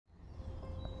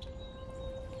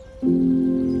Last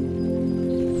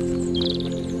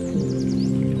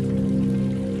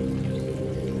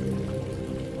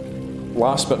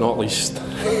but not least,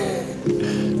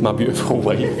 my beautiful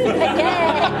wife. I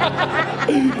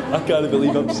can't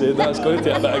believe I'm saying that. It's going to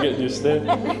take a bit of getting used to.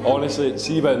 Honestly,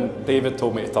 see when David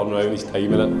told me to turn around, he's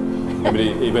timing it. I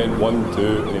mean, he went 1,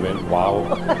 2, and he went, wow.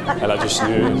 And I just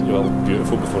knew you were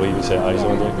beautiful before he even set eyes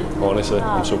on you. Honestly,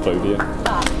 I'm so proud of you.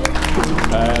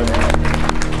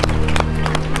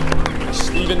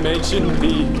 Stephen mentioned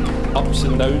the ups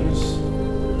and downs.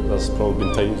 There's probably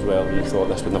been times where you thought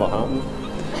this would never happen.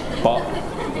 But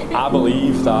I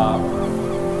believe that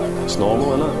it's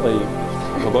normal, isn't it? Like,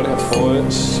 we're going to have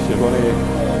thoughts, you're going to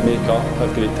make up,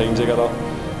 have great times together.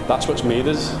 That's what's made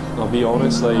us, I'll be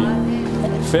honest. Like,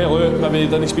 fell out, maybe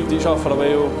didn't speak to each other for a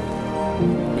while.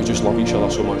 We just love each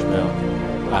other so much more.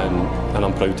 And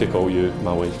I'm proud to call you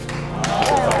my wife.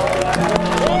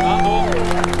 On that note,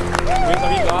 with a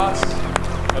wee glass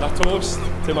and a toast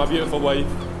to my beautiful wife.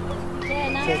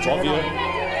 Love you.